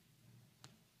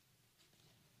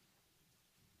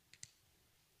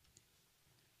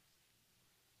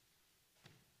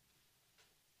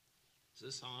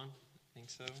Is this on? I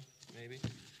think so, maybe.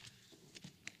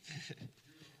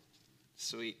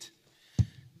 Sweet.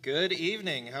 Good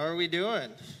evening. How are we doing?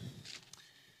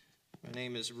 My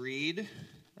name is Reed.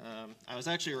 I was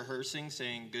actually rehearsing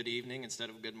saying good evening instead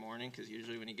of good morning, because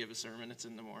usually when you give a sermon, it's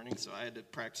in the morning, so I had to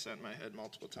practice that in my head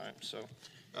multiple times, so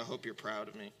I hope you're proud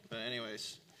of me. But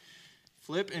anyways,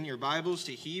 flip in your Bibles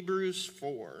to Hebrews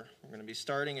 4. We're going to be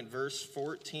starting in verse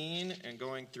 14 and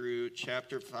going through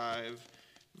chapter 5,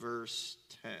 verse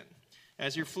 10.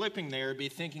 As you're flipping there, be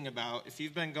thinking about if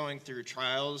you've been going through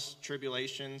trials,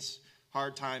 tribulations,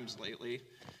 hard times lately,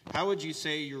 how would you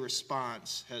say your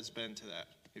response has been to that?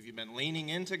 Have you been leaning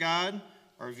into God,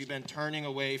 or have you been turning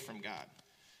away from God?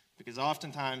 Because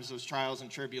oftentimes those trials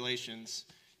and tribulations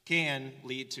can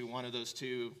lead to one of those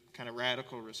two kind of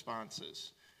radical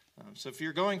responses. So if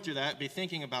you're going through that, be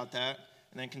thinking about that,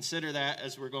 and then consider that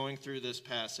as we're going through this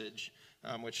passage,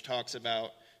 which talks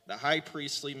about the high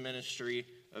priestly ministry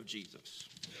of Jesus.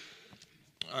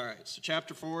 All right, so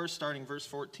chapter 4, starting verse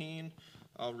 14,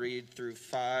 I'll read through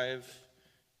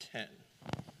 5:10.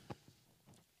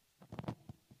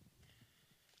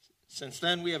 Since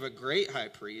then we have a great high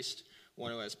priest,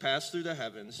 one who has passed through the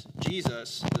heavens,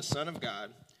 Jesus, the Son of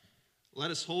God. Let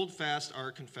us hold fast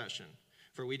our confession,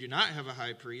 for we do not have a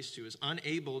high priest who is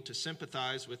unable to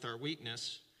sympathize with our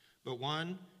weakness, but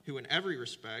one who in every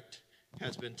respect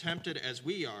has been tempted as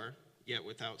we are, yet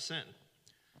without sin.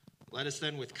 Let us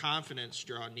then with confidence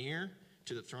draw near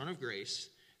to the throne of grace,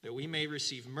 that we may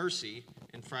receive mercy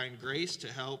and find grace to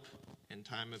help in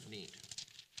time of need.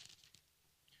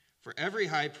 For every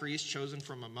high priest chosen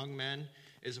from among men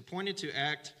is appointed to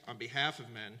act on behalf of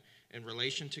men in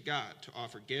relation to God, to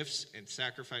offer gifts and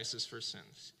sacrifices for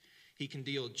sins. He can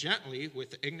deal gently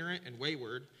with the ignorant and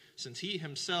wayward, since he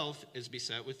himself is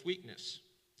beset with weakness.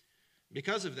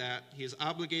 Because of that, he is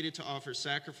obligated to offer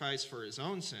sacrifice for his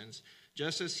own sins,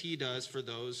 just as he does for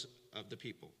those of the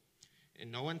people.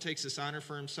 And no one takes this honor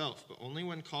for himself, but only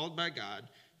when called by God,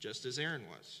 just as Aaron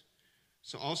was.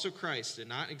 So also Christ did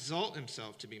not exalt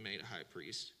himself to be made a high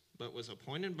priest, but was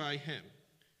appointed by him,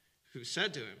 who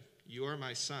said to him, "You are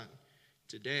my son.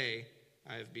 Today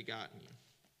I have begotten you."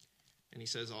 And he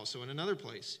says also in another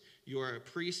place, "You are a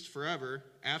priest forever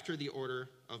after the order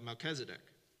of Melchizedek."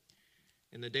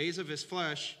 In the days of his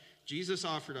flesh, Jesus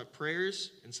offered up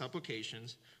prayers and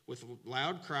supplications with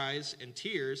loud cries and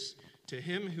tears to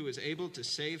him who is able to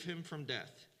save him from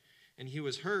death. And he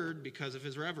was heard because of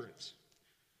his reverence.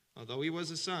 Although he was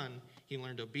a son, he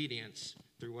learned obedience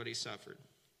through what he suffered.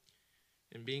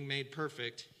 In being made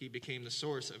perfect, he became the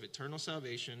source of eternal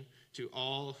salvation to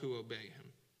all who obey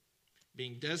him,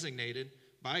 being designated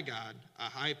by God a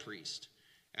high priest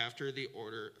after the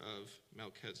order of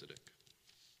Melchizedek.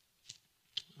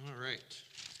 All right.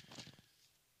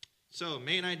 So,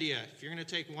 main idea, if you're going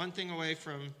to take one thing away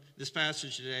from this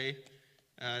passage today,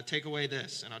 take away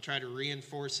this, and I'll try to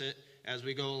reinforce it as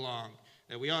we go along,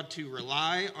 that we ought to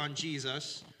rely on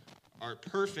Jesus, our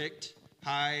perfect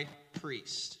high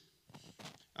priest.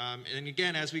 And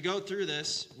again, as we go through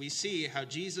this, we see how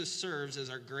Jesus serves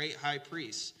as our great high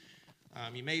priest.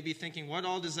 You may be thinking, what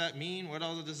all does that mean? What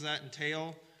all does that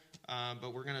entail?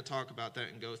 But we're going to talk about that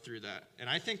and go through that. And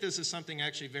I think this is something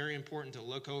actually very important to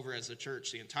look over as a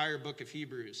church, the entire book of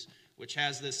Hebrews, which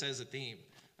has this as a theme.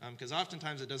 Because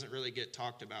oftentimes it doesn't really get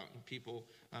talked about, and people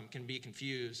can be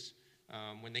confused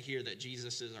when they hear that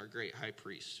Jesus is our great high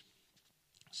priest.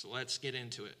 So let's get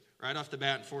into it. Right off the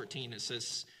bat in 14, it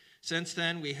says, "Since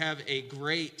then we have a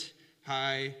great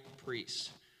high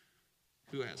priest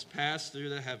who has passed through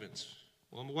the heavens."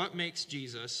 Well, what makes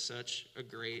Jesus such a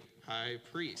great high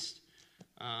priest?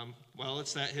 Well,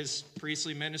 it's that his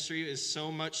priestly ministry is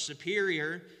so much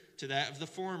superior to that of the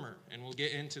former. And we'll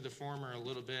get into the former a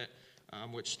little bit,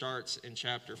 which starts in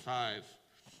chapter 5.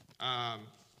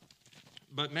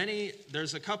 But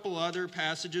there's a couple other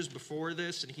passages before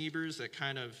this in Hebrews that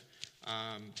kind of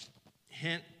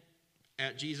hint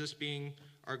at Jesus being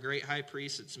our great high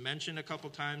priest. It's mentioned a couple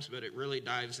times, but it really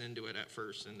dives into it at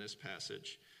first in this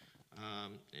passage.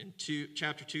 In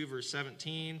chapter 2, verse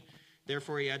 17,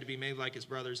 "Therefore he had to be made like his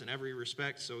brothers in every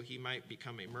respect, so he might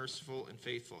become a merciful and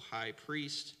faithful high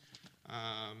priest."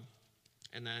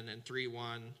 And then in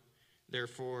 3:1,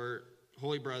 "Therefore,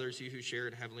 holy brothers, you who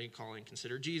shared heavenly calling,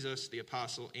 consider Jesus, the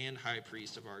apostle and high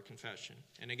priest of our confession."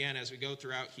 And again, as we go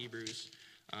throughout Hebrews,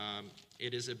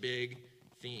 it is a big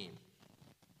theme.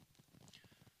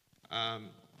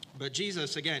 But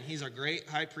Jesus, again, he's our great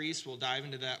high priest. We'll dive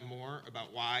into that more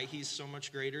about why he's so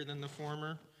much greater than the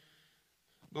former.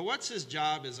 But what's his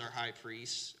job as our high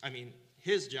priest?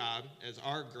 His job as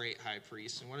our great high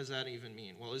priest. And what does that even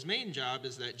mean? Well, his main job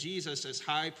is that Jesus, as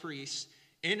high priest,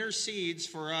 intercedes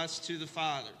for us to the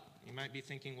Father. You might be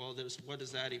thinking, well, what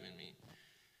does that even mean?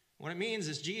 What it means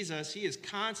is Jesus, he is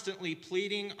constantly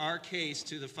pleading our case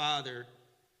to the Father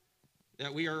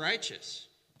that we are righteous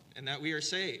and that we are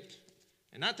saved.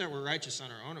 And not that we're righteous on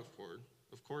our own accord.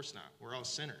 Of course not. We're all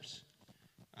sinners.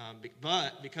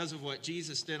 But because of what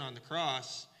Jesus did on the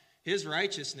cross, his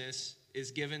righteousness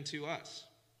is given to us.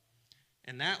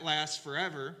 And that lasts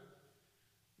forever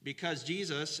because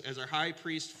Jesus, as our high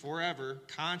priest forever,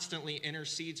 constantly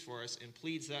intercedes for us and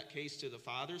pleads that case to the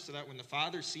Father so that when the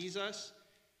Father sees us,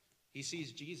 he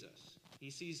sees Jesus. He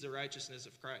sees the righteousness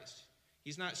of Christ.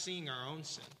 He's not seeing our own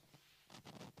sin.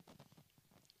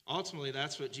 Ultimately,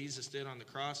 that's what Jesus did on the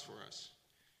cross for us.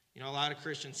 You know, a lot of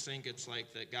Christians think it's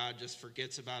like that God just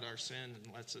forgets about our sin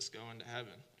and lets us go into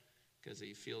heaven because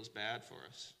he feels bad for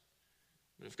us.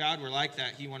 But if God were like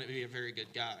that, he wouldn't be a very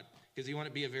good God because he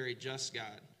wouldn't be a very just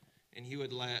God. And he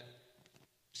would let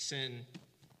sin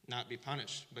not be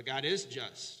punished. But God is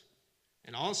just,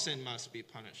 and all sin must be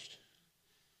punished.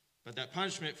 But that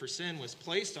punishment for sin was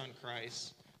placed on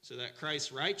Christ so that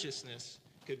Christ's righteousness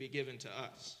could be given to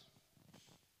us.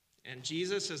 And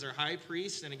Jesus is our high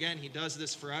priest, and again, he does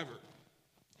this forever.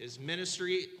 His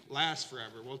ministry lasts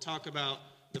forever. We'll talk about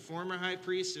the former high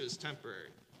priest. It was temporary,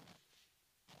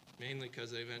 mainly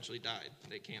because they eventually died.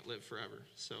 They can't live forever.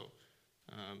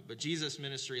 But Jesus'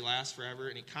 ministry lasts forever,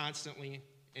 and he constantly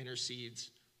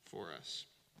intercedes for us.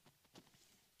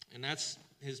 And that's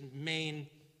his main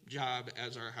job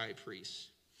as our high priest.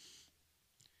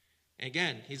 And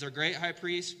again, he's our great high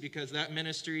priest because that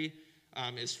ministry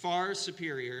is far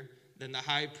superior than the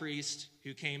high priest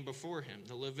who came before him,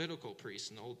 the Levitical priest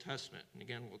in the Old Testament. And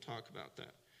again, we'll talk about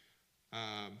that.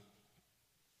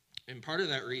 And part of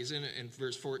that reason, in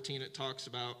verse 14,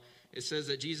 it says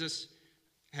that Jesus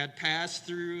had passed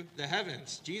through the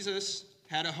heavens. Jesus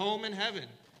had a home in heaven.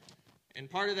 And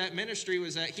part of that ministry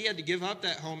was that he had to give up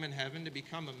that home in heaven to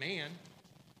become a man.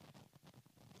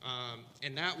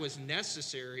 And that was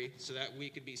necessary so that we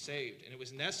could be saved. And it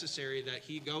was necessary that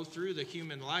he go through the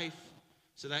human life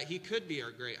so that he could be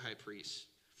our great high priest.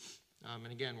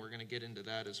 And again, we're going to get into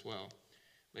that as well.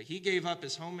 But he gave up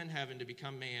his home in heaven to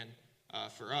become man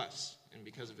for us and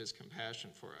because of his compassion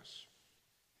for us.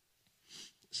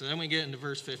 So then we get into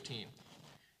verse 15.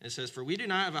 It says, "For we do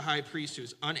not have a high priest who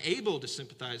is unable to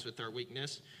sympathize with our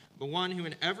weakness, but one who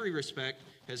in every respect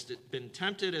has been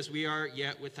tempted as we are,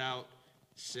 yet without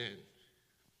sin."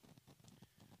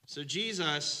 So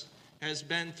Jesus has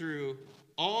been through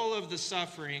all of the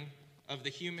suffering of the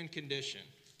human condition.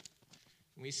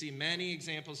 We see many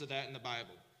examples of that in the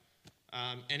Bible.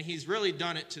 And he's really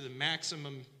done it to the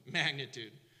maximum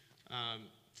magnitude,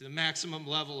 to the maximum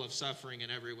level of suffering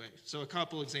in every way. So a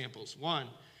couple examples. One,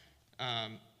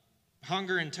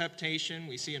 hunger and temptation.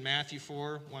 We see in Matthew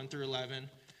 4, 1 through 11,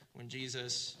 when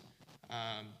Jesus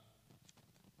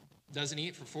doesn't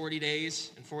eat for 40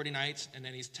 days and 40 nights, and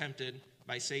then he's tempted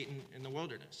by Satan in the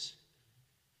wilderness.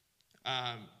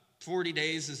 40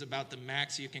 days is about the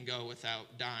max you can go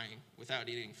without dying, without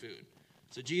eating food.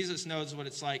 So Jesus knows what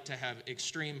it's like to have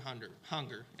extreme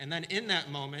hunger. And then in that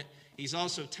moment, he's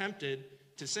also tempted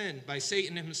to sin by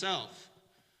Satan himself.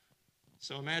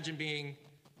 So imagine being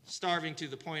starving to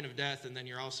the point of death, and then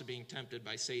you're also being tempted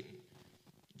by Satan.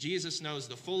 Jesus knows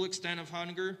the full extent of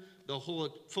hunger, the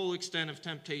full extent of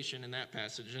temptation in that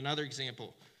passage. Another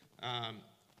example,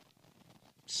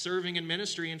 serving in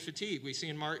ministry and fatigue. We see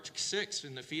in Mark 6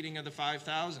 in the feeding of the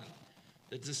 5,000.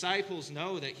 The disciples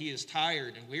know that he is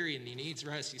tired and weary and he needs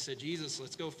rest. He said, "Jesus,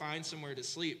 let's go find somewhere to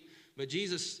sleep." But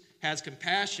Jesus has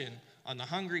compassion on the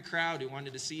hungry crowd who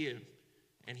wanted to see him.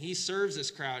 And he serves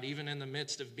this crowd even in the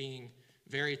midst of being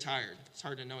very tired. It's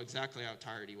hard to know exactly how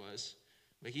tired he was,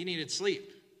 but he needed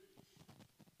sleep.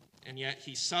 And yet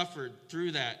he suffered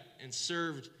through that and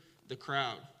served the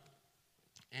crowd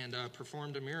and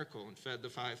performed a miracle and fed the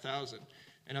 5,000.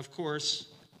 And of course,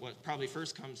 what probably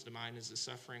first comes to mind is the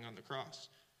suffering on the cross,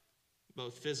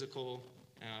 both physical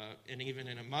and even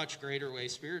in a much greater way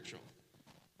spiritual.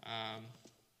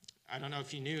 I don't know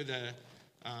if you knew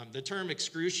the term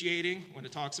excruciating, when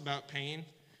it talks about pain,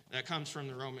 that comes from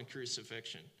the Roman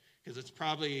crucifixion, because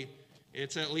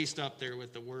it's at least up there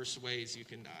with the worst ways you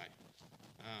can die.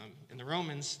 And the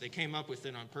Romans, they came up with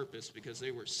it on purpose because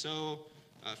they were so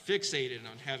fixated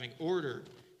on having order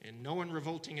and no one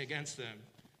revolting against them,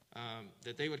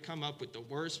 that they would come up with the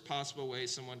worst possible way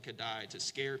someone could die to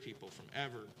scare people from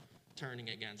ever turning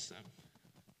against them.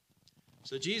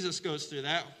 So Jesus goes through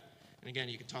that. And again,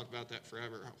 you can talk about that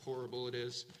forever, how horrible it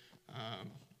is.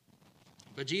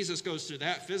 But Jesus goes through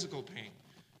that physical pain,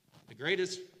 the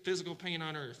greatest physical pain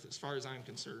on earth, as far as I'm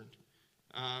concerned.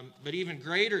 but even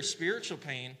greater spiritual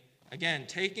pain, again,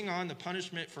 taking on the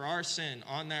punishment for our sin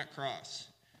on that cross,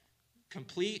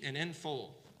 complete and in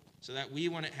full, so that we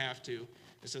wouldn't have to,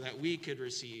 and so that we could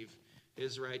receive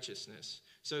his righteousness.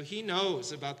 So he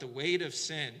knows about the weight of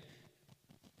sin.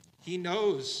 He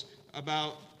knows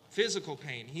about physical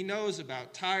pain. He knows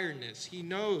about tiredness. He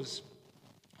knows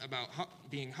about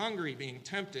being hungry, being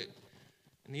tempted.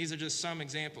 And these are just some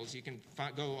examples. You can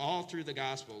go all through the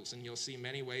Gospels, and you'll see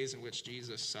many ways in which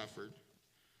Jesus suffered.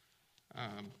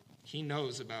 He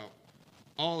knows about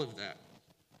all of that.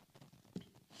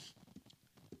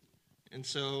 And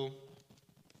so,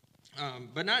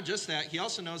 but not just that, he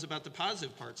also knows about the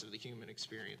positive parts of the human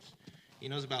experience. He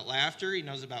knows about laughter. He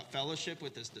knows about fellowship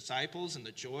with his disciples and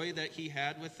the joy that he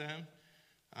had with them.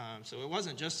 So it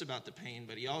wasn't just about the pain,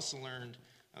 but he also learned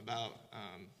about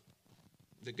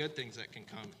the good things that can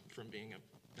come from being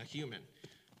a human.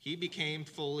 He became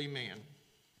fully man.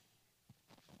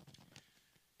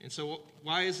 And so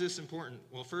why is this important?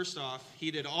 Well, first off,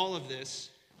 he did all of this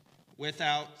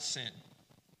without sin.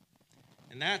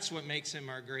 And that's what makes him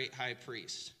our great high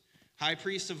priest. High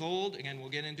priests of old, again, we'll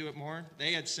get into it more,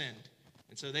 they had sinned.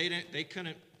 And so they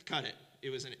couldn't cut it. It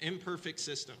was an imperfect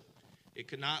system. It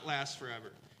could not last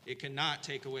forever. It could not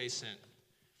take away sin.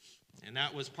 And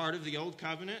that was part of the old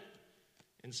covenant.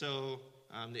 And so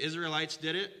the Israelites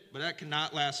did it, but that could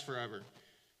not last forever.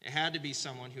 It had to be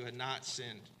someone who had not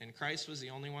sinned. And Christ was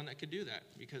the only one that could do that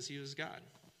because he was God.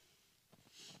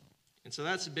 And so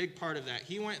that's a big part of that.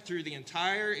 He went through the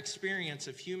entire experience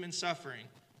of human suffering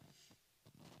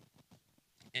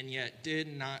and yet did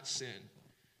not sin.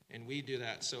 And we do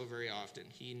that so very often.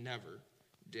 He never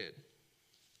did.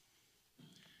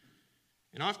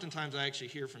 And oftentimes I actually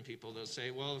hear from people, they'll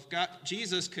say, well, if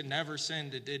Jesus could never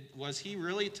sin, was he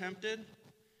really tempted?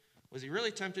 Was he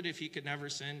really tempted if he could never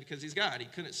sin? Because he's God. He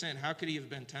couldn't sin. How could he have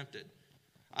been tempted?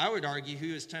 I would argue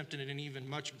he was tempted in an even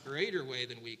much greater way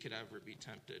than we could ever be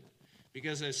tempted.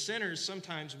 Because as sinners,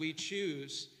 sometimes we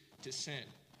choose to sin.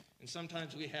 And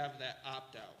sometimes we have that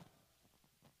opt-out.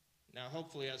 Now,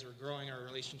 hopefully, as we're growing our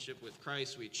relationship with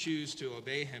Christ, we choose to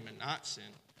obey him and not sin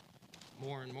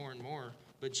more and more and more.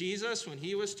 But Jesus, when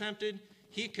he was tempted,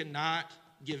 he could not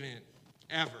give in,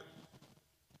 ever.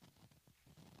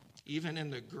 Even in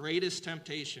the greatest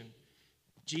temptation,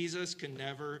 Jesus could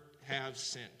never have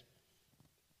sinned.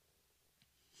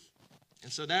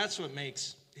 And so that's what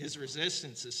makes his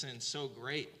resistance to sin so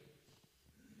great.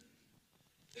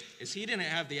 Is he didn't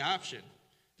have the option.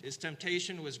 His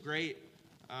temptation was great.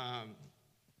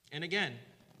 And again,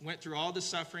 went through all the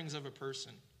sufferings of a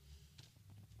person.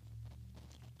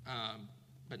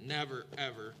 But never,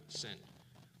 ever sinned.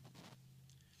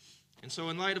 And so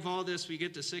in light of all this, we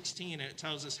get to 16, and it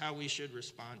tells us how we should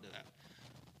respond to that.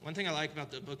 One thing I like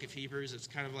about the book of Hebrews, it's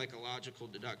kind of like a logical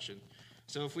deduction.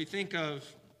 So if we think of,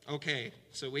 okay,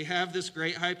 so we have this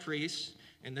great high priest,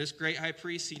 and this great high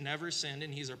priest, he never sinned,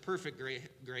 and he's a perfect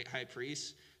great high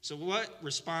priest. So what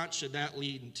response should that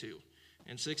lead to?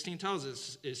 And 16 tells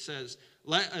us, it says,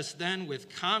 let us then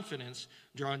with confidence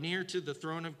draw near to the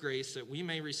throne of grace that we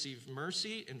may receive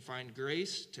mercy and find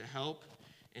grace to help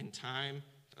in time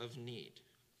of need.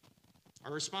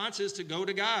 Our response is to go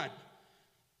to God,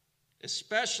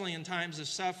 especially in times of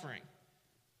suffering.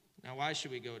 Now, why should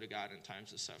we go to God in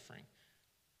times of suffering?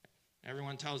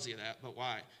 Everyone tells you that, but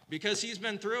why? Because he's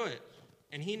been through it,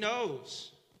 and he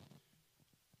knows.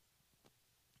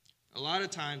 A lot of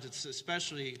times, it's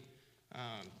especially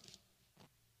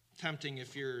tempting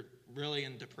if you're really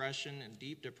in depression and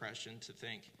deep depression to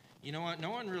think, you know what, no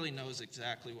one really knows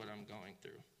exactly what I'm going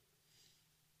through.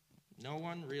 No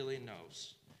one really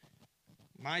knows.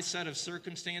 My set of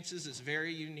circumstances is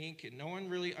very unique, and no one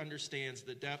really understands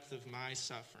the depth of my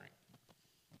suffering.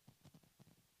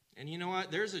 And you know what?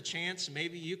 There's a chance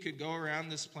maybe you could go around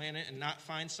this planet and not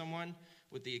find someone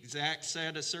with the exact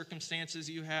set of circumstances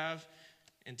you have,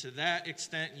 and to that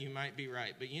extent, you might be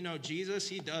right. But you know, Jesus,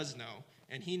 he does know,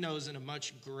 and he knows in a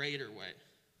much greater way.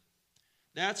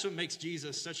 That's what makes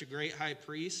Jesus such a great high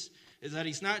priest, is that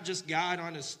he's not just God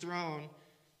on his throne,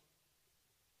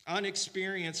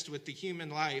 unexperienced with the human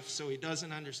life, so he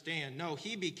doesn't understand. No,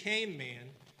 he became man,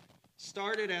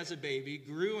 started as a baby,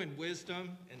 grew in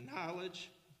wisdom and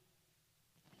knowledge,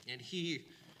 and he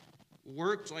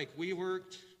worked like we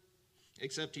worked,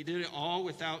 except he did it all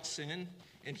without sin,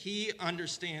 and he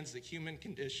understands the human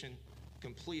condition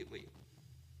completely.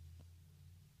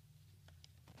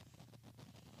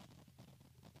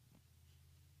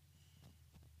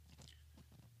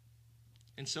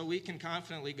 And so we can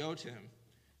confidently go to him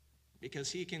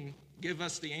because he can give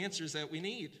us the answers that we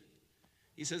need.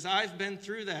 He says, I've been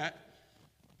through that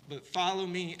but follow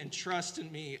me and trust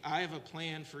in me. I have a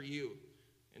plan for you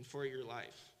and for your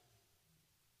life.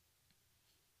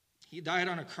 He died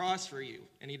on a cross for you,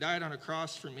 and he died on a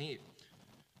cross for me.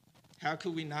 How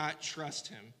could we not trust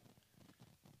him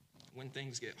when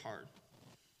things get hard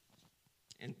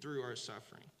and through our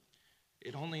suffering?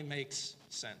 It only makes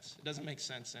sense. It doesn't make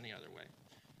sense any other way.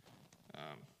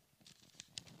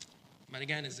 But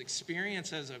again, his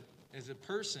experience as a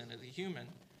person, as a human,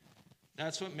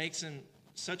 that's what makes him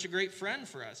such a great friend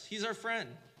for us. He's our friend.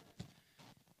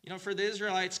 For the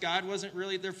Israelites, God wasn't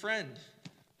really their friend.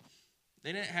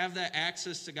 They didn't have that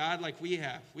access to God like we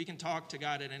have. We can talk to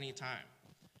God at any time.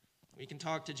 We can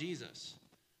talk to Jesus.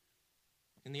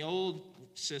 In the old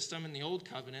system, in the old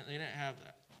covenant, they didn't have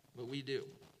that. But we do.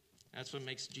 That's what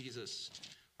makes Jesus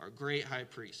our great high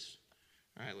priest.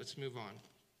 All right, let's move on.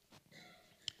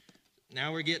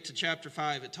 Now we get to chapter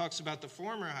 5. It talks about the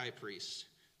former high priest.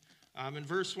 In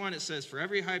verse 1, it says, "For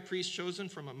every high priest chosen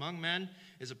from among men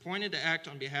is appointed to act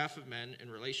on behalf of men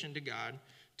in relation to God,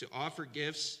 to offer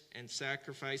gifts and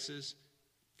sacrifices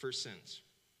for sins."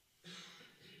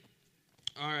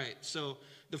 All right, so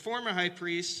the former high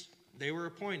priests, they were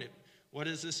appointed. What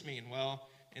does this mean? Well,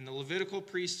 in the Levitical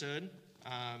priesthood,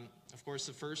 of course,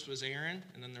 the first was Aaron,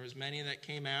 and then there was many that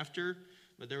came after,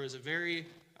 but there was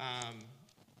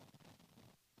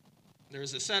there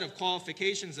was a set of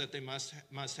qualifications that they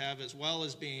must have, as well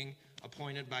as being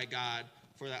appointed by God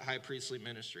for that high priestly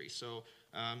ministry. So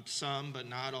some, but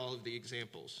not all of the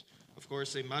examples. Of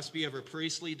course, they must be of a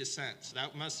priestly descent. So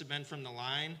that must have been from the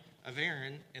line of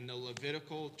Aaron in the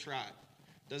Levitical tribe.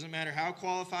 Doesn't matter how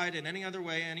qualified in any other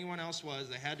way anyone else was,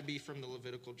 they had to be from the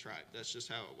Levitical tribe. That's just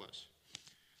how it was.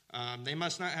 They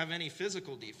must not have any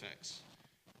physical defects.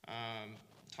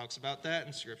 Talks about that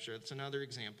in Scripture. That's another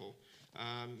example.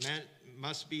 Men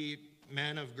must be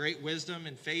men of great wisdom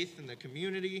and faith in the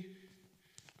community.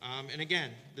 And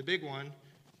again, the big one,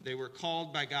 they were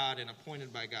called by God and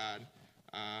appointed by God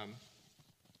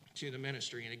to the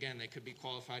ministry. And again, they could be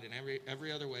qualified in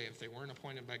every other way. If they weren't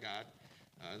appointed by God,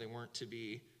 they weren't to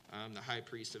be the high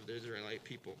priest of the Israelite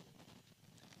people.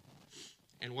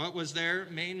 And what was their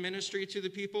main ministry to the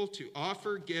people? To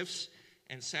offer gifts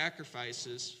and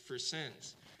sacrifices for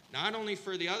sins. Not only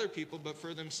for the other people, but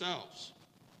for themselves.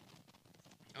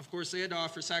 Of course, they had to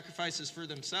offer sacrifices for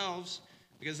themselves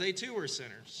because they too were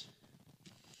sinners.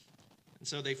 And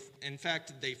so they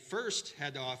first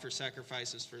had to offer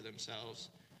sacrifices for themselves,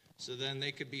 so then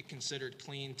they could be considered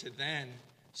clean to then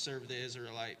serve the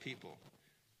Israelite people.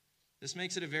 This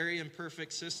makes it a very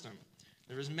imperfect system.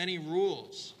 There was many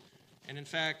rules. And in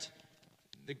fact,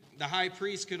 the high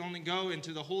priest could only go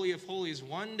into the Holy of Holies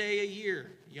one day a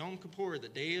year, Yom Kippur, the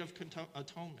Day of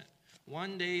Atonement,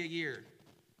 one day a year,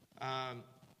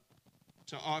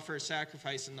 to offer a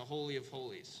sacrifice in the Holy of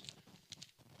Holies.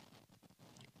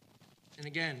 And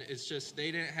again, it's just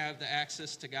they didn't have the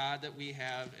access to God that we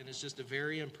have, and it's just a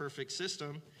very imperfect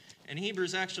system. And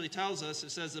Hebrews actually tells us,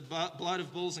 it says the blood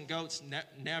of bulls and goats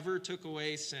never took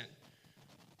away sin.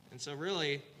 And so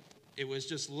really, it was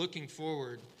just looking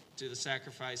forward to the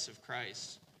sacrifice of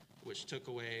Christ, which took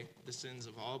away the sins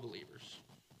of all believers.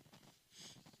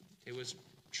 It was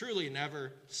truly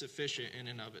never sufficient in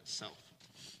and of itself.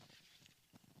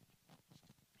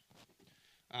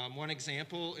 One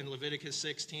example in Leviticus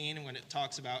 16, when it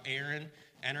talks about Aaron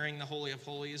entering the Holy of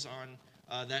Holies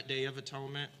on that Day of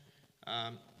Atonement,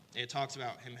 it talks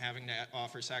about him having to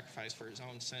offer sacrifice for his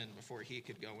own sin before he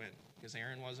could go in, because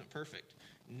Aaron wasn't perfect.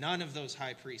 None of those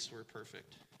high priests were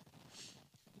perfect.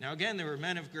 Now again, they were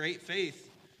men of great faith,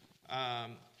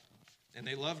 and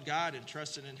they loved God and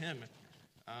trusted in him,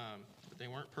 but they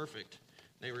weren't perfect.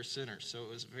 They were sinners, so it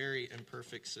was a very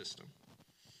imperfect system.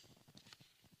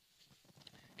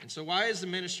 And so why is the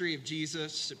ministry of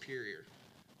Jesus superior?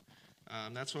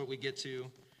 That's what we get to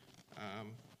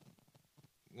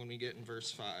when we get in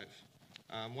verse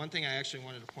 5. One thing I actually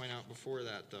wanted to point out before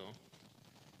that, though.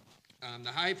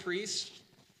 The high priest,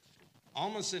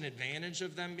 almost an advantage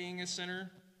of them being a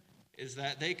sinner, is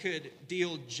that they could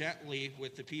deal gently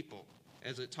with the people,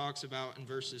 as it talks about in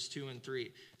verses 2 and 3.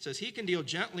 It says, he can deal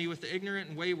gently with the ignorant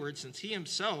and wayward, since he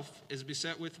himself is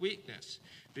beset with weakness.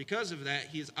 Because of that,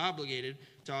 he is obligated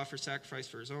to offer sacrifice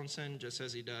for his own sin, just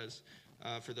as he does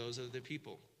for those of the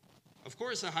people. Of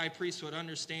course, the high priest would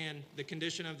understand the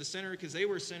condition of the sinner, because they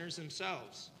were sinners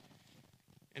themselves.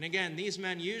 And again, these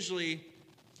men usually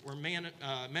were men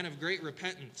of great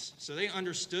repentance, so they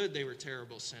understood they were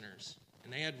terrible sinners,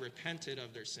 and they had repented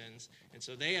of their sins, and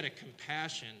so they had a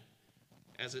compassion,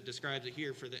 as it describes it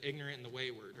here, for the ignorant and the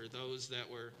wayward, or those that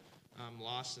were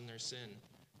lost in their sin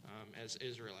as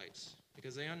Israelites,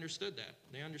 because they understood that.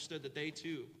 They understood that they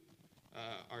too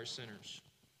are sinners.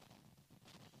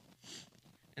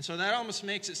 And so that almost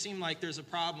makes it seem like there's a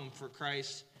problem for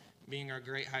Christ being our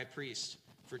great high priest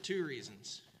for two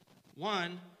reasons.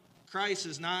 One, Christ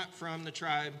is not from the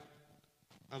tribe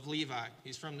of Levi.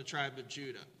 He's from the tribe of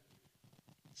Judah.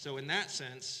 So in that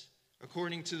sense,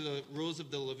 according to the rules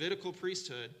of the Levitical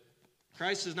priesthood,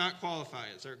 Christ does not qualify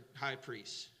as our high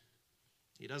priest.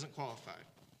 He doesn't qualify.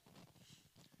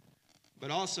 But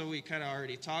also, we kind of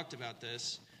already talked about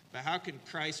this, but how can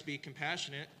Christ be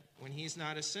compassionate when he's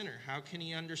not a sinner? How can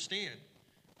he understand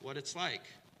what it's like?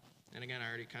 And again, I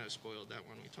already kind of spoiled that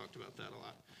one. We talked about that a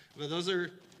lot. But those are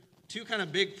two kind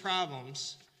of big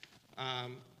problems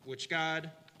which God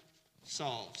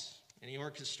solves. And he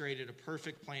orchestrated a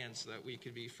perfect plan so that we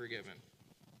could be forgiven.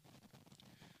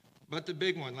 But the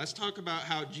big one, let's talk about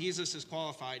how Jesus is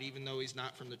qualified even though he's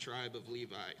not from the tribe of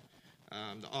Levi.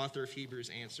 The author of Hebrews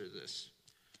answered this.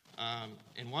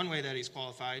 In one way that he's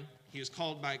qualified, he was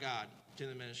called by God to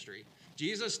the ministry.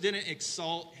 Jesus didn't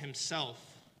exalt himself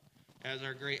as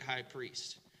our great high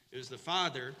priest. It was the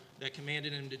Father that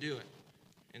commanded him to do it.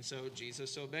 And so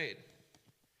Jesus obeyed.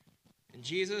 And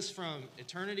Jesus, from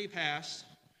eternity past,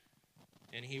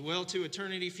 and he will to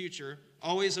eternity future,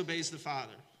 always obeys the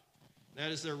Father.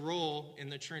 That is their role in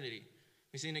the Trinity.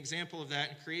 We see an example of that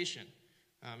in creation.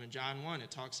 In John 1, it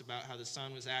talks about how the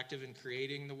Son was active in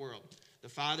creating the world. The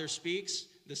Father speaks,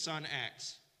 the Son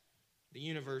acts. The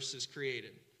universe is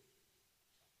created.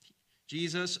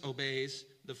 Jesus obeys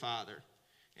the Father.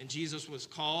 And Jesus was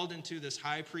called into this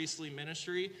high priestly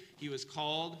ministry. He was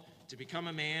called to become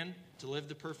a man, to live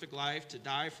the perfect life, to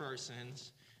die for our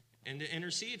sins, and to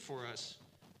intercede for us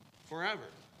forever.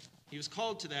 He was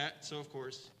called to that, so of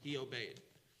course, he obeyed.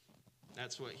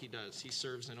 That's what he does. He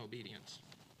serves in obedience.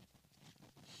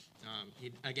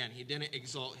 He didn't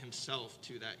exalt himself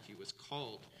to that. He was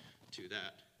called to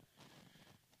that.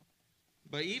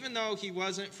 But even though he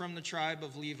wasn't from the tribe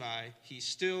of Levi, he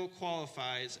still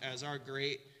qualifies as our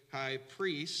great high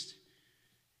priest.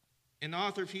 And the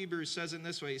author of Hebrews says it in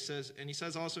this way. He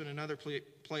says also in another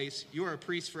place, you are a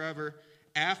priest forever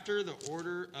after the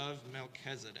order of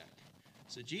Melchizedek.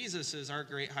 So Jesus is our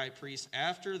great high priest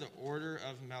after the order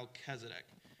of Melchizedek.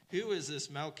 Who is this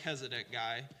Melchizedek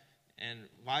guy, and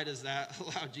why does that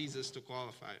allow Jesus to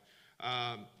qualify?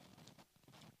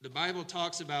 The Bible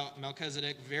talks about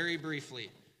Melchizedek very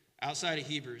briefly. Outside of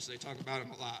Hebrews, they talk about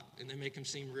him a lot, and they make him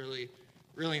seem really,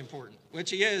 really important, which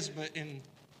he is, but in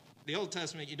the Old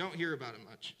Testament, you don't hear about him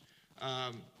much.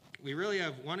 We really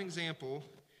have one example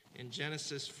in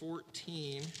Genesis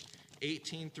 14,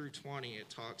 18 through 20. It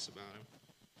talks about him.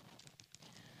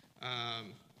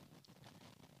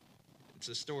 It's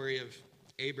a story of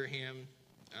Abraham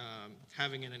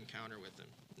having an encounter with him.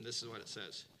 And this is what it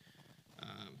says.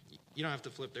 You don't have to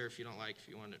flip there if you don't like, if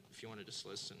you want to just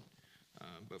listen.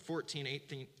 But 14,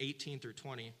 18 through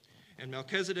 20. And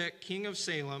Melchizedek, king of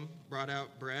Salem, brought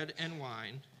out bread and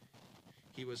wine.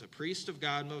 He was a priest of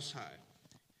God Most High.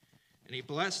 And he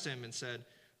blessed him and said,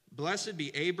 blessed be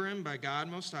Abram by God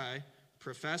Most High,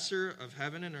 professor of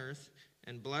heaven and earth,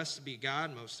 and blessed be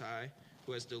God Most High,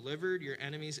 who has delivered your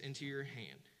enemies into your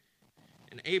hand.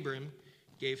 And Abram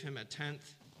gave him a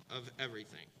tenth of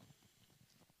everything.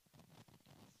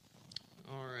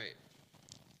 All right.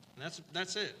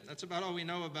 That's it. That's about all we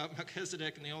know about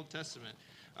Melchizedek in the Old Testament.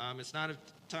 It's not a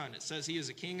ton. It says he is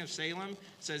a king of Salem. It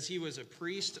says he was a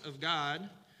priest of God.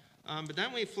 But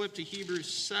then we flip to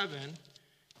Hebrews 7, and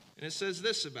it says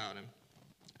this about him.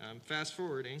 Fast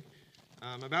forwarding.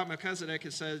 About Melchizedek,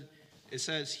 it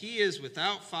says, he is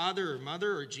without father or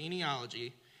mother or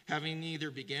genealogy, having neither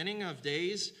beginning of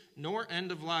days nor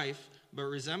end of life, but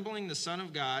resembling the Son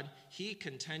of God, he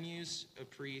continues a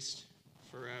priest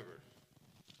forever.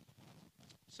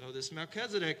 So this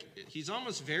Melchizedek, he's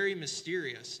almost very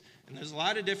mysterious. And there's a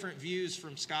lot of different views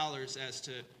from scholars as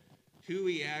to who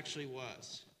he actually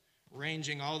was,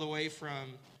 ranging all the way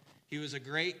from he was a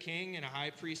great king and a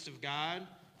high priest of God,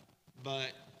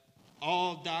 but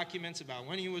all documents about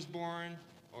when he was born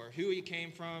or who he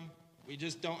came from, we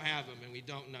just don't have them and we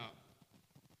don't know.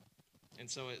 And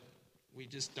so we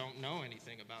just don't know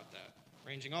anything about that.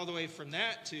 Ranging all the way from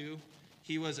that to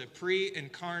he was a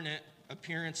pre-incarnate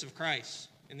appearance of Christ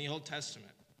in the Old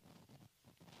Testament.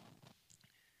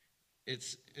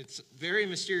 It's very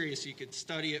mysterious. You could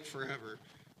study it forever.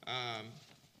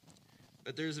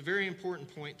 But there's a very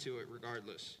important point to it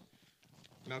regardless.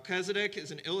 Melchizedek is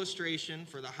an illustration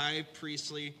for the high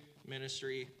priestly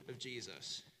ministry of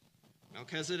Jesus.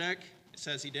 Melchizedek, it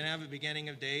says he didn't have a beginning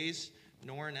of days,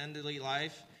 nor an endly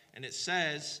life, and it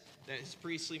says that his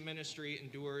priestly ministry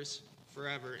endures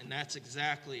forever, and that's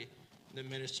exactly the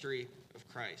ministry of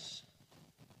Christ.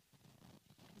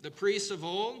 The priests of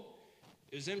old,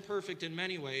 it was imperfect in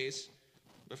many ways,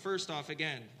 but first off,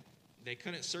 again, they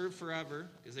couldn't serve forever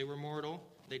because they were mortal.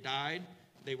 They died.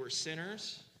 They were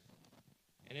sinners.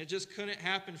 And it just couldn't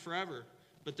happen forever.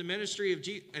 But the ministry of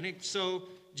so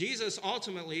Jesus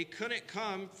ultimately couldn't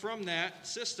come from that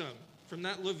system, from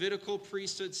that Levitical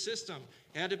priesthood system.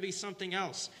 It had to be something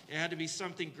else. It had to be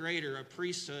something greater, a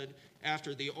priesthood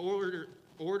after the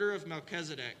order of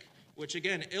Melchizedek, which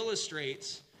again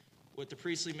illustrates what the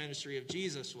priestly ministry of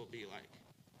Jesus will be like.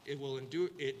 It will endure.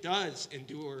 It does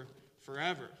endure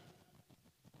forever.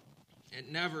 It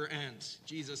never ends.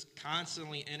 Jesus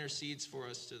constantly intercedes for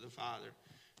us to the Father.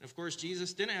 And of course,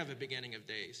 Jesus didn't have a beginning of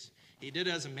days. He did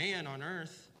as a man on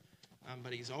earth,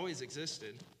 but he's always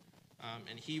existed.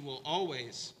 And he will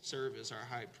always serve as our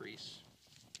high priest.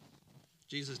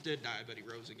 Jesus did die, but he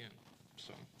rose again.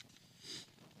 So,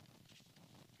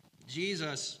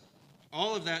 Jesus,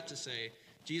 all of that to say,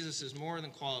 Jesus is more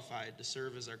than qualified to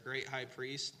serve as our great high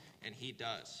priest, and he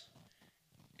does.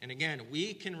 And again,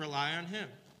 we can rely on him.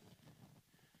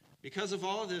 Because of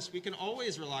all of this, we can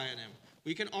always rely on him.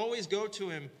 We can always go to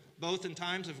him both in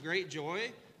times of great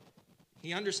joy.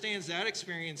 He understands that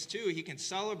experience too. He can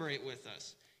celebrate with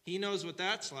us. He knows what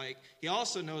that's like. He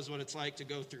also knows what it's like to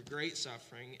go through great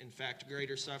suffering. In fact,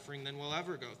 greater suffering than we'll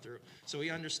ever go through. So he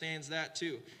understands that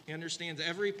too. He understands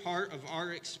every part of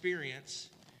our experience,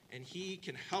 and he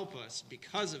can help us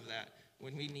because of that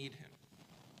when we need him.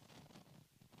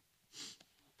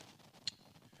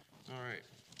 All right.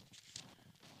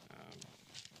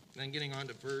 Then getting on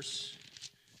to verse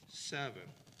 7.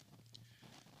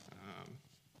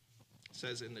 It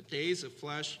says, in the days of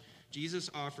flesh, Jesus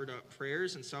offered up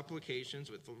prayers and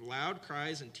supplications with loud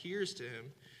cries and tears to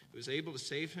him who was able to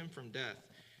save him from death.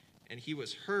 And he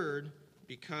was heard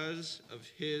because of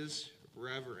his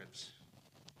reverence.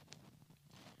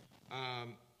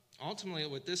 Ultimately,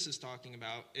 what this is talking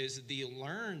about is the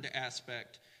learned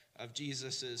aspect of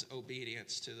Jesus'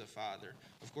 obedience to the Father.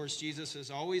 Of course, Jesus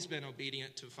has always been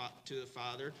obedient to the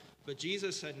Father, but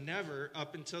Jesus had never,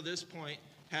 up until this point,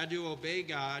 had to obey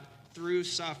God through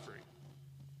suffering.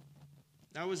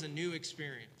 That was a new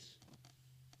experience.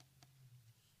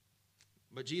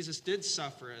 But Jesus did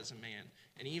suffer as a man,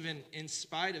 and even in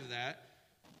spite of that,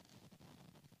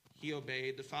 he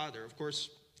obeyed the Father. Of course,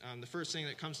 the first thing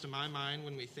that comes to my mind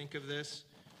when we think of this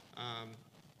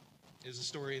is a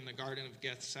story in the Garden of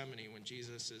Gethsemane when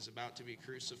Jesus is about to be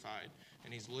crucified,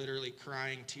 and he's literally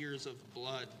crying tears of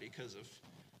blood because of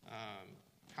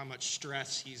how much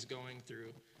stress he's going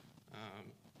through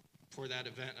for that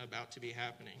event about to be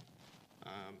happening.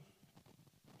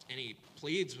 And he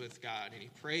pleads with God, and he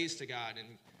prays to God,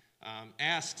 and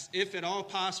asks, if at all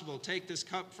possible, take this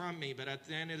cup from me. But at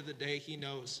the end of the day, he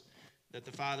knows that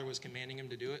the Father was commanding him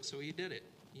to do it, so he did it,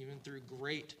 even through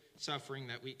great suffering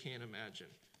that we can't imagine.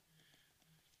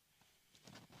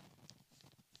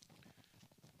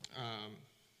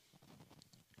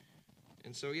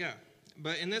 And so, yeah.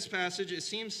 But in this passage, it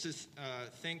seems to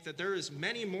think that there is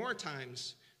many more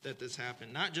times that this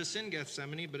happened. Not just in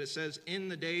Gethsemane, but it says in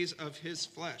the days of his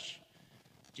flesh.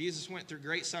 Jesus went through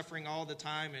great suffering all the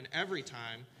time, and every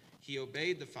time he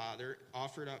obeyed the Father,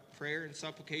 offered up prayer and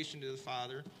supplication to the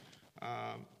Father,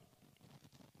 and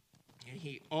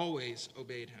he always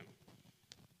obeyed him.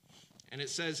 And it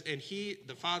says, and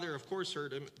the Father, of course,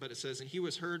 heard him, but it says, and he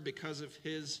was heard because of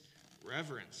his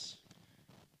reverence.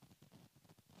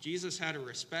 Jesus had a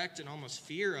respect and almost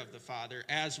fear of the Father,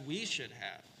 as we should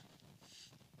have.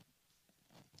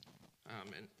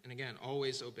 And again,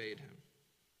 always obeyed him.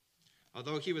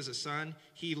 Although he was a son,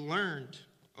 he learned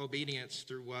obedience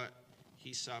through what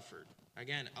he suffered.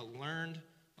 Again, a learned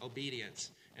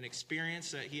obedience, an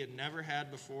experience that he had never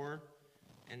had before,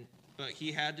 but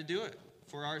he had to do it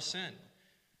for our sin.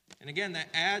 And again, that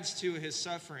adds to his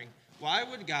suffering. Why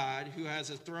would God, who has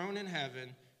a throne in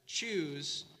heaven,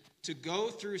 choose to go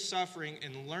through suffering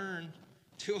and learn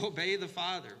to obey the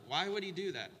Father? Why would he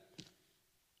do that?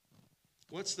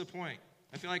 What's the point?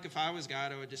 I feel like if I was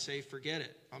God, I would just say, forget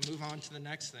it. I'll move on to the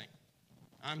next thing.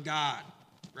 I'm God,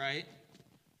 right?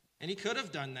 And he could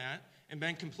have done that and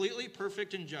been completely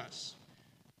perfect and just.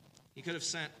 He could have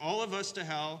sent all of us to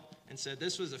hell and said,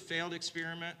 this was a failed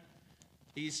experiment.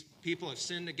 These people have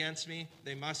sinned against me.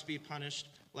 They must be punished.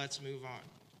 Let's move on.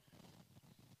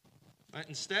 But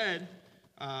instead,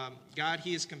 God,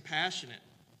 he is compassionate.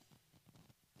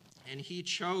 And he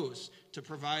chose to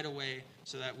provide a way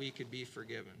so that we could be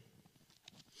forgiven.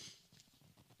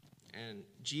 And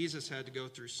Jesus had to go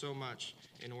through so much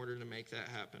in order to make that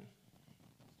happen.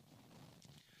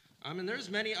 And there's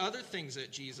many other things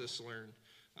that Jesus learned.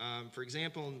 For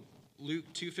example, in Luke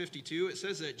 2:52, it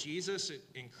says that Jesus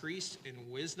increased in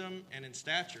wisdom and in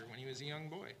stature when he was a young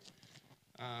boy.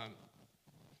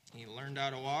 He learned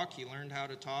how to walk. He learned how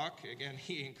to talk. Again,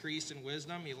 he increased in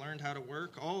wisdom. He learned how to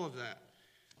work, all of that.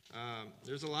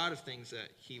 There's a lot of things that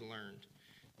he learned.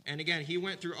 And again, he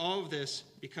went through all of this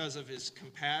because of his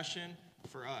compassion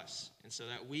for us, and so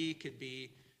that we could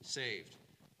be saved.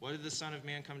 What did the Son of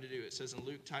Man come to do? It says in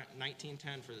Luke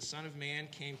 19:10, for the Son of Man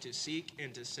came to seek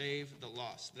and to save the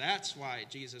lost. That's why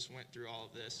Jesus went through all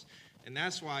of this. And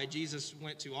that's why Jesus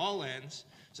went to all ends,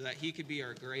 so that he could be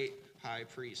our great high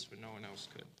priest when no one else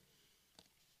could.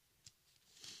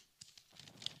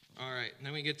 All right, and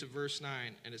then we get to verse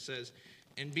 9, and it says,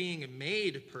 and being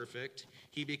made perfect,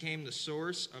 he became the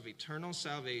source of eternal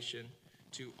salvation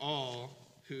to all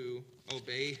who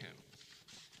obey him.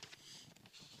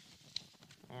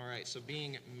 All right, so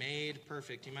being made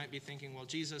perfect. You might be thinking, well,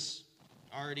 Jesus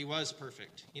already was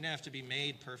perfect. He didn't have to be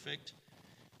made perfect.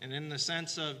 And in the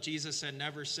sense of Jesus had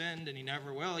never sinned and he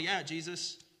never will, yeah,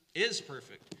 Jesus is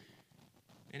perfect.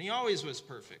 And he always was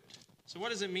perfect. So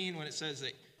what does it mean when it says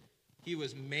that he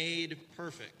was made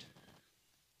perfect?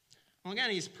 Well,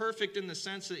 again, he's perfect in the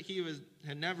sense that he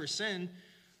had never sinned,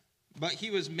 but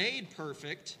he was made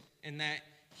perfect in that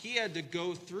he had to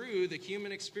go through the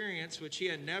human experience, which he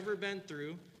had never been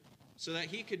through, so that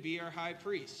he could be our high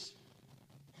priest.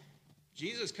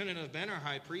 Jesus couldn't have been our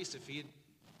high priest if he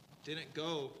didn't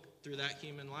go through that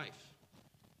human life.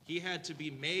 He had to be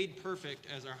made perfect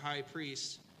as our high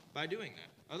priest by doing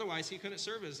that. Otherwise, he couldn't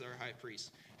serve as our high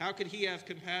priest. How could he have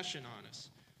compassion on us?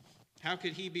 How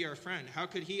could he be our friend? How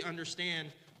could he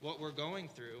understand what we're going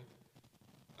through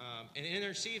and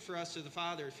intercede for us to the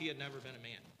Father if he had never been a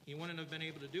man? He wouldn't have been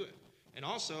able to do it. And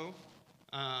also,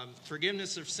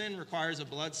 forgiveness of sin requires a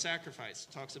blood sacrifice.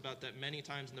 It talks about that many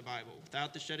times in the Bible.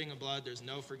 Without the shedding of blood, there's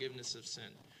no forgiveness of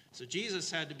sin. So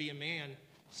Jesus had to be a man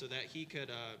so that he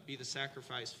could be the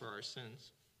sacrifice for our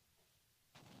sins.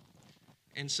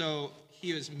 And so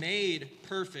he was made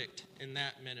perfect in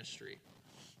that ministry.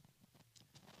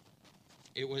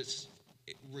 It was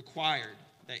required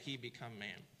that he become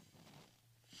man.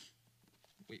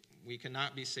 We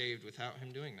cannot be saved without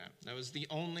him doing that. That was the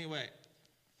only way.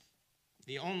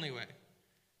 The only way.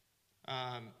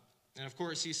 And of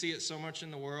course, you see it so much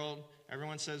in the world.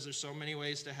 Everyone says there's so many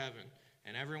ways to heaven.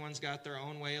 And everyone's got their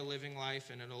own way of living life,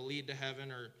 and it'll lead to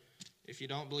heaven. Or if you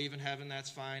don't believe in heaven, that's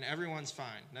fine. Everyone's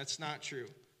fine. That's not true.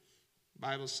 The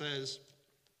Bible says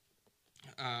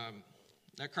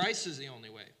that Christ is the only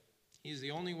way. He's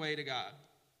the only way to God.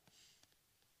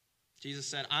 Jesus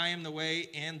said, I am the way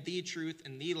and the truth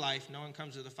and the life. No one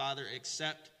comes to the Father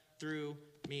except through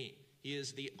me. He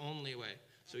is the only way.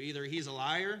 So either he's a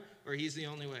liar or he's the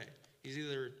only way. He's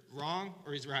either wrong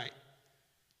or he's right.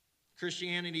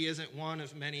 Christianity isn't one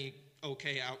of many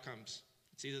okay outcomes.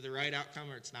 It's either the right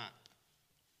outcome or it's not.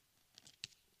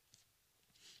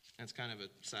 That's kind of a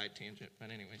side tangent, but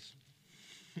anyways.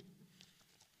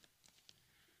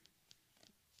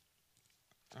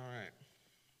 All right.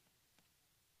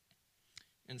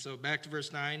 And so back to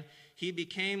verse 9. He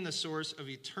became the source of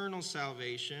eternal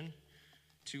salvation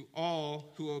to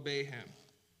all who obey him.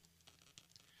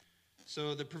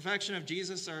 So the perfection of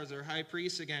Jesus as our high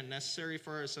priest, again, necessary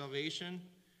for our salvation.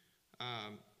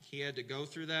 He had to go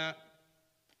through that.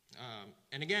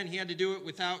 And again, he had to do it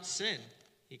without sin.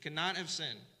 He could not have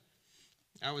sinned.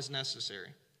 That was necessary.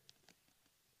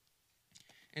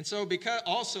 And so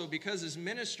because his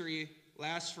ministry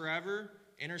lasts forever,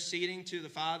 interceding to the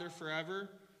Father forever,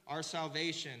 our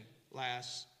salvation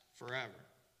lasts forever.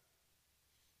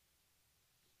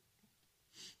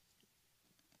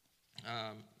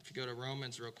 If you go to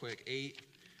Romans real quick,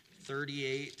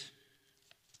 8:38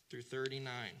 through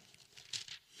 39.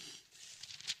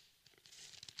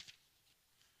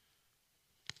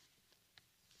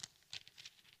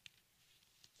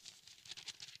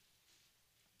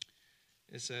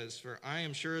 It says, for I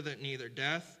am sure that neither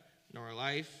death, nor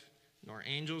life, nor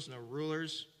angels, nor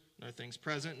rulers, nor things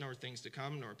present, nor things to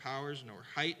come, nor powers, nor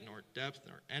height, nor depth,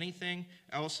 nor anything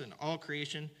else in all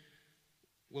creation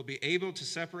will be able to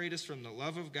separate us from the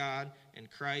love of God in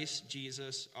Christ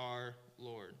Jesus our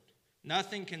Lord.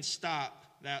 Nothing can stop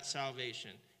that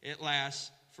salvation. It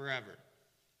lasts forever.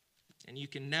 And you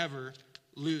can never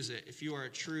lose it if you are a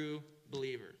true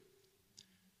believer.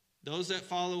 Those that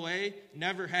fall away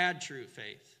never had true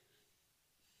faith.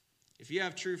 If you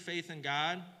have true faith in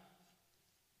God,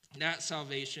 that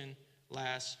salvation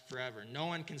lasts forever. No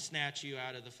one can snatch you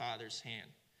out of the Father's hand.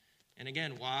 And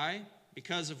again, why?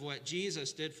 Because of what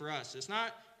Jesus did for us. It's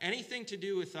not anything to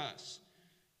do with us.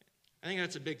 I think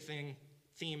that's a big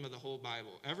theme of the whole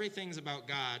Bible. Everything's about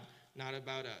God, not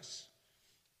about us.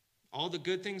 All the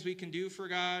good things we can do for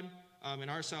God in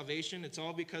our salvation, it's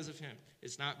all because of him.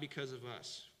 It's not because of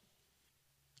us.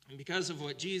 And because of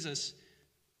what Jesus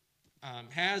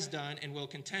has done and will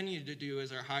continue to do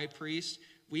as our high priest,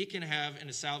 we can have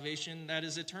a salvation that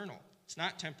is eternal. It's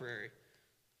not temporary.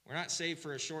 We're not saved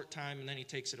for a short time and then he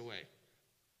takes it away.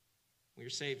 We are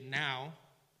saved now,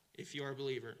 if you are a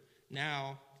believer,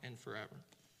 now and forever.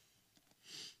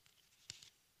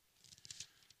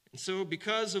 And so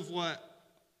because of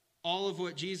all of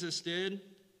what Jesus did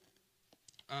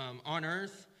on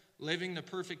earth, living the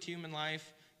perfect human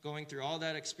life, going through all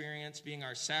that experience, being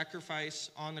our sacrifice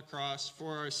on the cross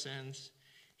for our sins,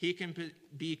 he can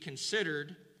be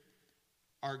considered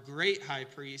our great high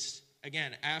priest,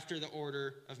 again, after the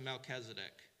order of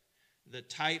Melchizedek, the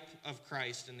type of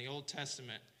Christ in the Old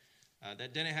Testament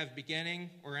that didn't have beginning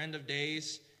or end of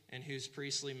days and whose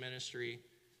priestly ministry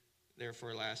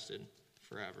therefore lasted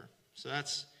forever. So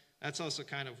that's also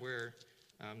kind of where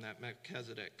that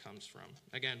Melchizedek comes from.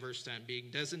 Again, verse 10, being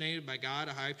designated by God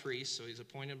a high priest, so he's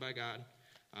appointed by God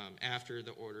after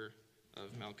the order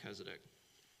of Melchizedek.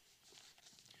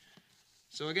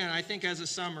 So again, I think as a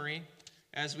summary,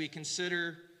 as we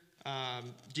consider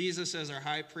Jesus as our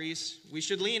high priest, we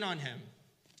should lean on him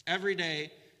every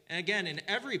day. And again, in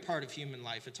every part of human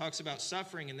life, it talks about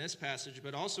suffering in this passage,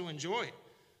 but also in joy.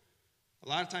 A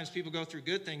lot of times people go through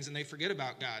good things and they forget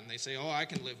about God, and they say, oh, I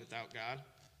can live without God.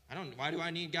 Why do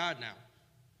I need God now?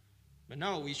 But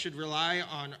no, we should rely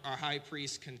on our high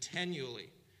priest continually,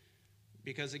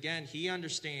 because again, he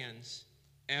understands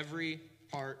every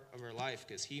part of our life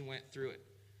because he went through it.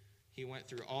 He went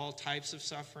through all types of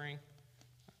suffering.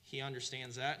 He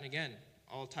understands that. And again,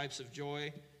 all types of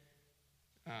joy.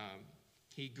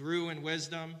 He grew in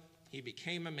wisdom. He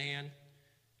became a man,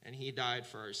 and he died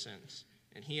for our sins.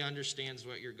 And he understands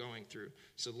what you're going through.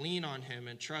 So lean on him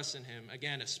and trust in him,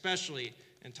 again, especially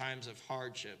in times of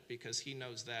hardship, because he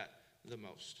knows that the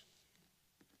most.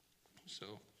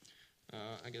 So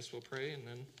I guess we'll pray, and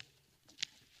then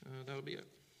that'll be it.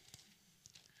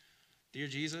 Dear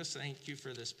Jesus, thank you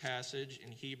for this passage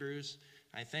in Hebrews.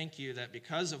 I thank you that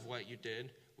because of what you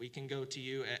did, we can go to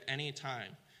you at any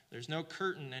time. There's no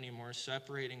curtain anymore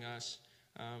separating us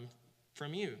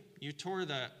from you. You tore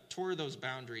those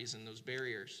boundaries and those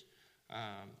barriers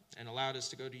and allowed us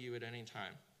to go to you at any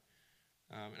time.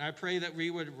 And I pray that we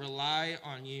would rely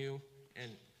on you in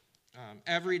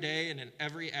every day and in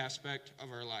every aspect of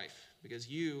our life, because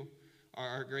you are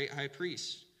our great high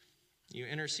priest. You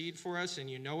intercede for us, and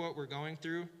you know what we're going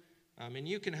through, and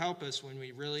you can help us when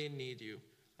we really need you,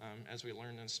 as we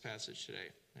learn in this passage today.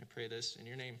 I pray this in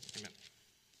your name. Amen.